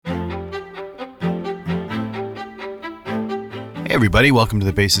Hey everybody, welcome to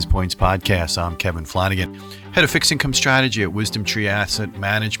the Basis Points Podcast. I'm Kevin Flanagan, head of fixed income strategy at WisdomTree Asset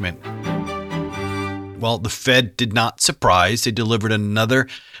Management. Well, the Fed did not surprise. They delivered another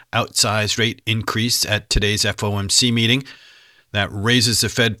outsized rate increase at today's FOMC meeting. That raises the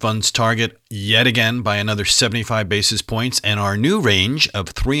Fed funds target yet again by another 75 basis points and our new range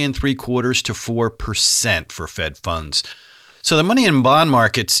of 3.75% to 4% for Fed funds. So the money and bond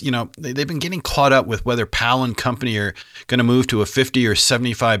markets, they've been getting caught up with whether Powell and company are going to move to a 50 or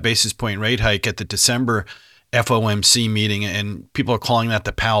 75 basis point rate hike at the December FOMC meeting, and people are calling that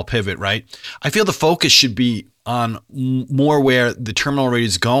the Powell pivot, right? I feel the focus should be on more where the terminal rate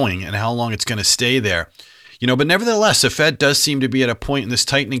is going and how long it's going to stay there. But nevertheless, the Fed does seem to be at a point in this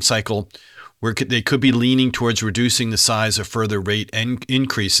tightening cycle where they could be leaning towards reducing the size of further rate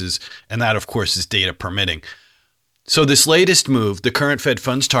increases, and that, of course, is data permitting. So this latest move, the current Fed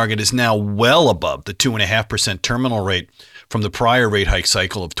funds target is now well above the 2.5% terminal rate from the prior rate hike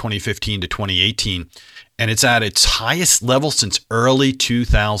cycle of 2015 to 2018. And it's at its highest level since early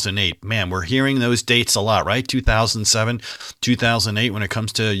 2008. Man, we're hearing those dates a lot, right? 2007, 2008 when it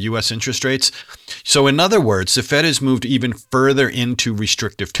comes to U.S. interest rates. So in other words, the Fed has moved even further into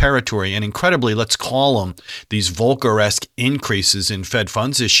restrictive territory. And incredibly, let's call them these Volcker-esque increases in Fed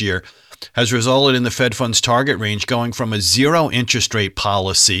funds this year has resulted in the Fed funds target range going from a zero interest rate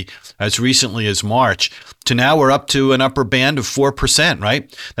policy as recently as March to now we're up to an upper band of 4%,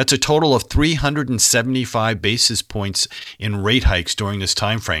 right? That's a total of 375 basis points in rate hikes during this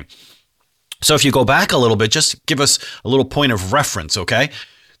time frame. So if you go back a little bit, just give us a little point of reference, okay?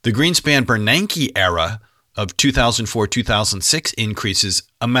 The Greenspan-Bernanke era of 2004-2006 increases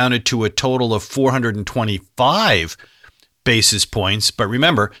amounted to a total of 425 basis points, but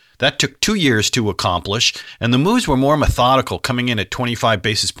remember, that took 2 years to accomplish, and the moves were more methodical, coming in at 25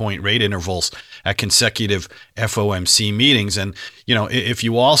 basis point rate intervals at consecutive FOMC meetings. And, if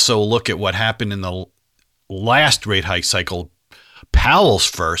you also look at what happened in the last rate hike cycle, Powell's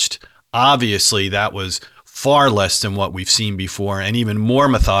first, obviously that was far less than what we've seen before, and even more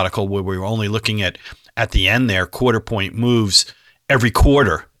methodical, where we were only looking at the end there, quarter point moves every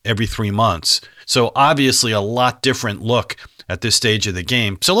quarter, every 3 months. So obviously a lot different look at this stage of the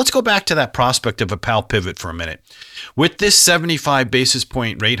game. So let's go back to that prospect of a Powell pivot for a minute. With this 75 basis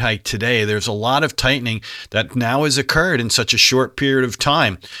point rate hike today, there's a lot of tightening that now has occurred in such a short period of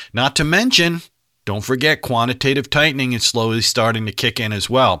time. Not to mention, don't forget, quantitative tightening is slowly starting to kick in as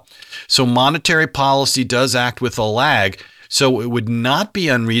well. So monetary policy does act with a lag. So it would not be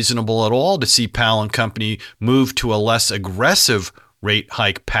unreasonable at all to see Powell and company move to a less aggressive rate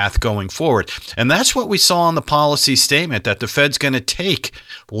hike path going forward. And that's what we saw in the policy statement, that the Fed's going to take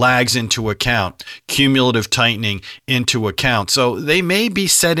lags into account, cumulative tightening into account. So they may be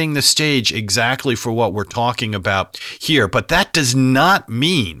setting the stage exactly for what we're talking about here. But that does not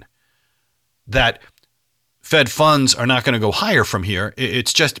mean that Fed funds are not going to go higher from here.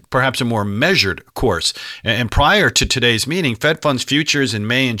 It's just perhaps a more measured course. And prior to today's meeting, Fed funds futures in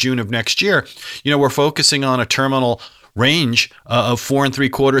May and June of next year, we're focusing on a terminal range of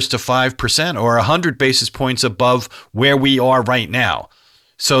 4.75% to 5%, or 100 basis points above where we are right now.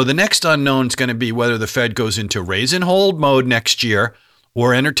 So the next unknown is going to be whether the Fed goes into raise and hold mode next year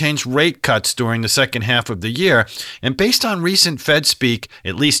or entertains rate cuts during the second half of the year. And based on recent Fed speak,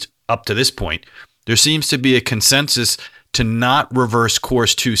 at least up to this point, there seems to be a consensus to not reverse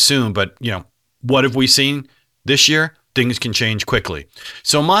course too soon. But, what have we seen this year? Things can change quickly.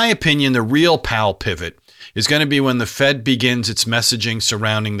 So in my opinion, the real Powell pivot is going to be when the Fed begins its messaging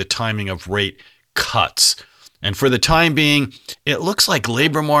surrounding the timing of rate cuts. And for the time being, it looks like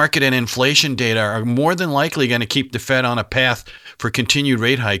labor market and inflation data are more than likely going to keep the Fed on a path for continued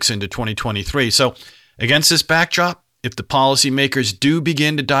rate hikes into 2023. So against this backdrop, if the policymakers do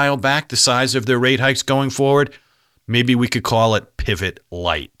begin to dial back the size of their rate hikes going forward, maybe we could call it pivot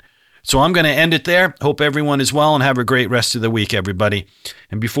light. So I'm going to end it there. Hope everyone is well and have a great rest of the week, everybody.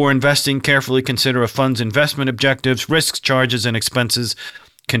 And before investing, carefully consider a fund's investment objectives, risks, charges, and expenses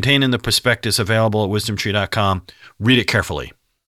contained in the prospectus available at wisdomtree.com. Read it carefully.